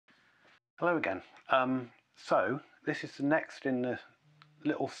Hello again. So this is the next in the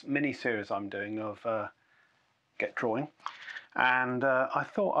little mini series I'm doing of Get Drawing, and I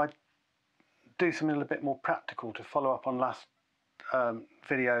thought I'd do something a little bit more practical to follow up on last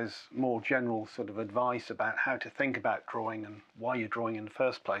video's more general sort of advice about how to think about drawing and why you're drawing in the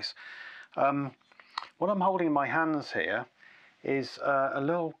first place. What I'm holding in my hands here is a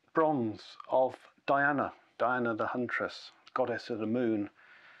little bronze of Diana the Huntress, goddess of the moon,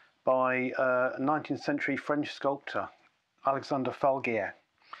 by a 19th century French sculptor, Alexandre Falguière,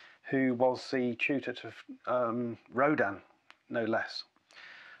 who was the tutor to Rodin, no less.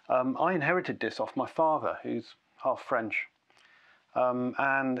 I inherited this off my father, who's half French,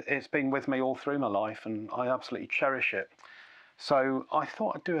 and it's been with me all through my life, and I absolutely cherish it. So I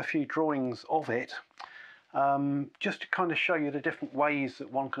thought I'd do a few drawings of it, just to kind of show you the different ways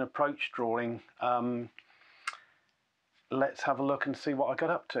that one can approach drawing. Let's have a look and see what I got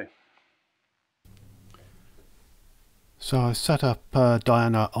up to. So I set up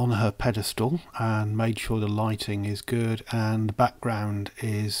Diana on her pedestal and made sure the lighting is good and the background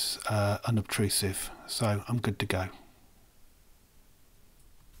is unobtrusive, so I'm good to go.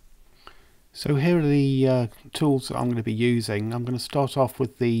 So here are the tools that I'm going to be using. I'm going to start off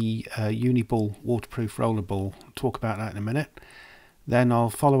with the Uniball waterproof rollerball, talk about that in a minute. Then I'll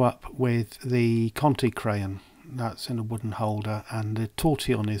follow up with the Conti crayon. That's in a wooden holder, and the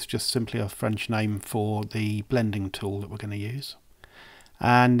tortillon is just simply a French name for the blending tool that we're going to use.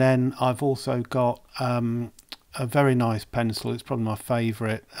 And then I've also got a very nice pencil. It's probably my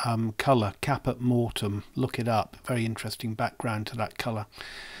favourite colour, caput mortum. Look it up, very interesting background to that colour.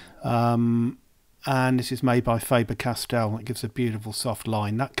 And this is made by Faber-Castell. It gives a beautiful soft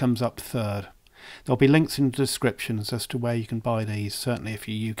line. That comes up third. There'll be links in the descriptions as to where you can buy these, certainly if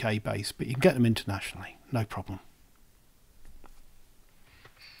you're UK based, but you can get them internationally, no problem.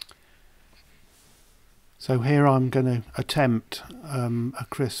 So here I'm going to attempt a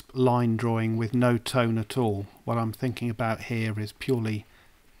crisp line drawing with no tone at all. What I'm thinking about here is purely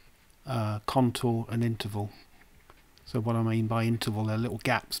contour and interval. So what I mean by interval, there are little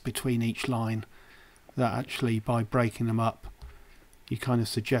gaps between each line that actually, by breaking them up, you kind of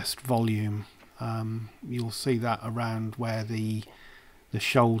suggest volume. You'll see that around where the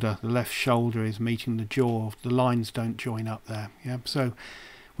shoulder, the left shoulder, is meeting the jaw. The lines don't join up there. Yeah. So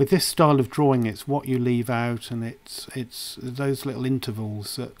with this style of drawing, it's what you leave out, and it's those little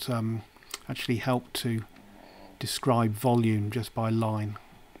intervals that actually help to describe volume just by line.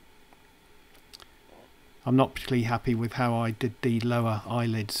 I'm not particularly happy with how I did the lower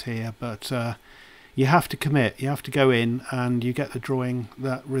eyelids here, but you have to commit. You have to go in, and you get the drawing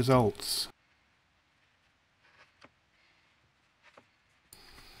that results.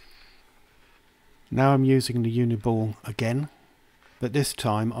 Now I'm using the Uniball again, but this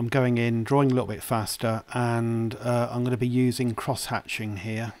time I'm going in, drawing a little bit faster, and I'm going to be using cross-hatching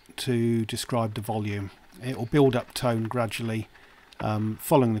here to describe the volume. It will build up tone gradually,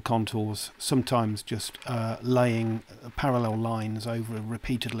 following the contours, sometimes just laying parallel lines over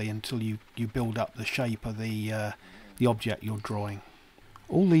repeatedly until you build up the shape of the object you're drawing.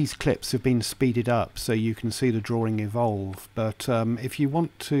 All these clips have been speeded up so you can see the drawing evolve, but if you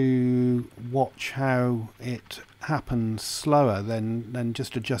want to watch how it happens slower, then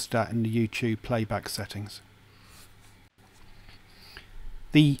just adjust that in the YouTube playback settings.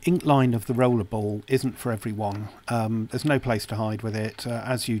 The ink line of the rollerball isn't for everyone. There's no place to hide with it.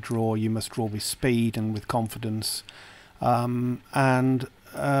 As you draw, you must draw with speed and with confidence, and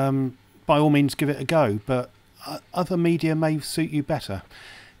by all means give it a go, but other media may suit you better.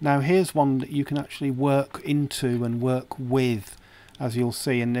 Now here's one that you can actually work into and work with, as you'll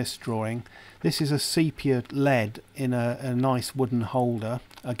see in this drawing. This is a sepia lead in a nice wooden holder.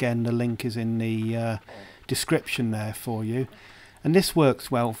 Again, the link is in the description there for you. And this works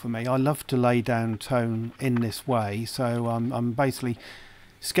well for me. I love to lay down tone in this way, so I'm basically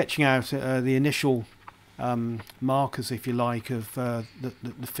sketching out the initial markers, if you like, of the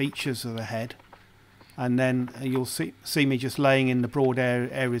features of the head. And then you'll see me just laying in the broad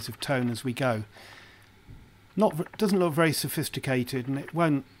areas of tone as we go. Doesn't look very sophisticated, and it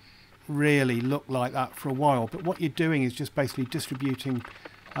won't really look like that for a while, but what you're doing is just basically distributing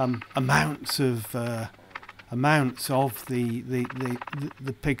amounts of the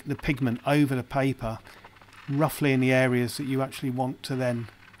pigment over the paper, roughly in the areas that you actually want to then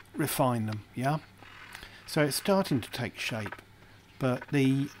refine them. Yeah, so it's starting to take shape, but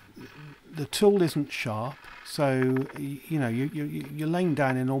the tool isn't sharp, so you know you're laying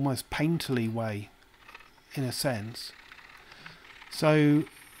down in an almost painterly way, in a sense. So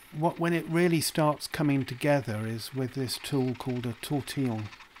when it really starts coming together is with this tool called a tortillon.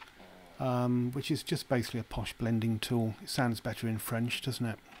 which is just basically a posh blending tool. It sounds better in French, doesn't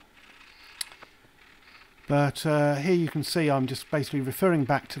it? But here you can see I'm just basically referring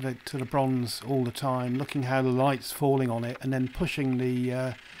back to the bronze all the time, looking how the light's falling on it, and then pushing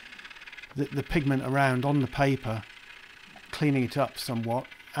the pigment around on the paper, cleaning it up somewhat,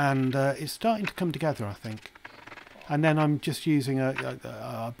 and it's starting to come together, I think. And then I'm just using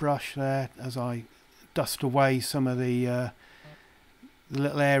a brush there as I dust away some of the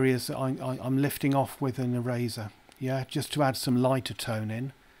little areas that I'm lifting off with an eraser, yeah, just to add some lighter tone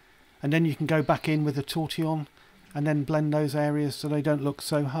in. And then you can go back in with a tortillon and then blend those areas so they don't look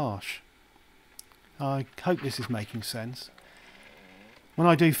so harsh. I hope this is making sense. When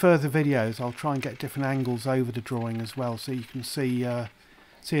I do further videos, I'll try and get different angles over the drawing as well, so you can see a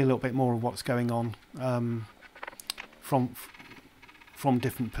little bit more of what's going on from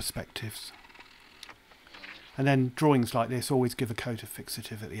different perspectives. And then drawings like this always give a coat of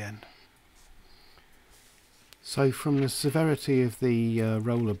fixative at the end. So from the severity of the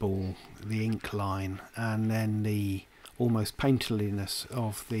rollerball, the ink line, and then the almost painterliness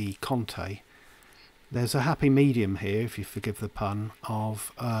of the Conte, there's a happy medium here, if you forgive the pun,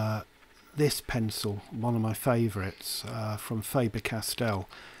 of this pencil, one of my favourites, from Faber-Castell,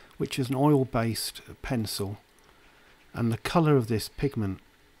 which is an oil-based pencil, and the colour of this pigment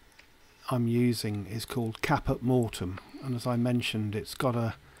I'm using is called caput mortum, and as I mentioned, it's got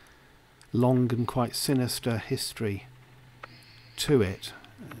a long and quite sinister history to it.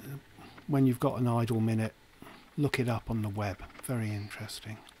 When you've got an idle minute, look it up on the web, very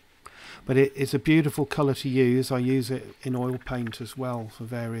interesting. But it's a beautiful colour to use. I use it in oil paint as well for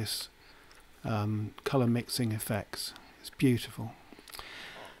various colour mixing effects. It's beautiful.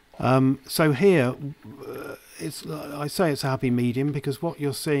 So here, I say it's a happy medium because what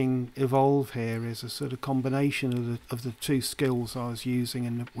you're seeing evolve here is a sort of combination of the two skills I was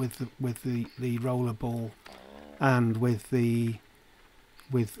using with the rollerball and with the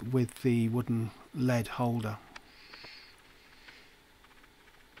wooden lead holder.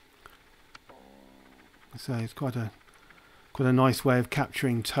 So it's quite a nice way of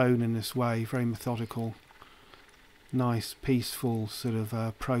capturing tone in this way, very methodical. Nice peaceful sort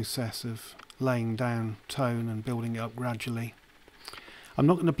of process of laying down tone and building it up gradually. I'm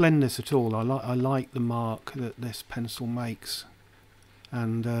not going to blend this at all. I like the mark that this pencil makes,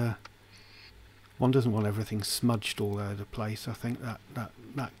 and one doesn't want everything smudged all over the place. I think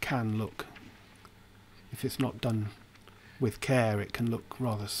that can look, if it's not done with care, it can look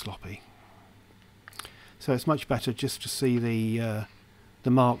rather sloppy. So it's much better just to see the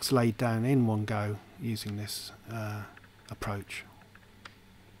marks laid down in one go using this approach.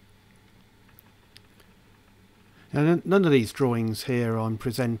 Now, none of these drawings here I'm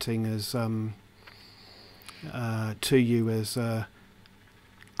presenting as to you as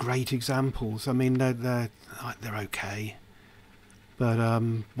great examples. I mean, they're okay, but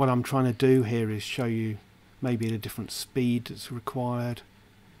what I'm trying to do here is show you maybe the different speed that's required,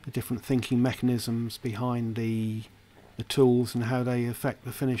 the different thinking mechanisms behind the tools and how they affect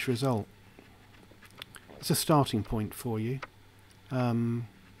the finished result. It's a starting point for you, and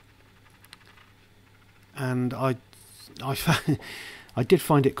I did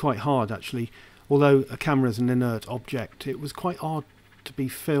find it quite hard actually. Although a camera is an inert object, it was quite hard to be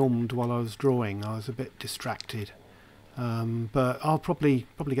filmed while I was drawing. I was a bit distracted, but I'll probably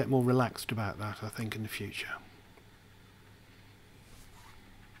get more relaxed about that, I think, in the future.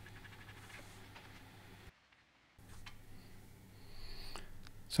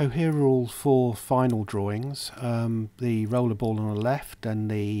 So here are all four final drawings, the rollerball on the left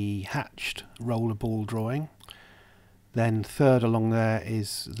and the hatched rollerball drawing. Then third along there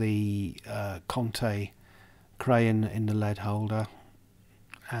is the Conte crayon in the lead holder,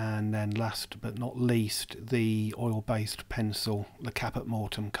 and then last but not least the oil-based pencil, the caput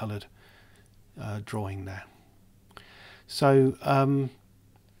mortum coloured drawing there. So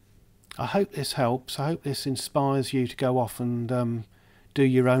I hope this helps. I hope this inspires you to go off and do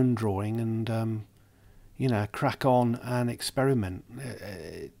your own drawing and you know, crack on and experiment.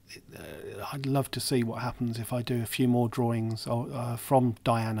 I'd love to see what happens if I do a few more drawings from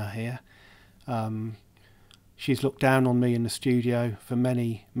Diana here. She's looked down on me in the studio for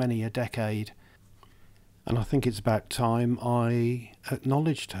many a decade, and I think it's about time I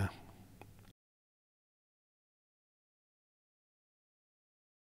acknowledged her.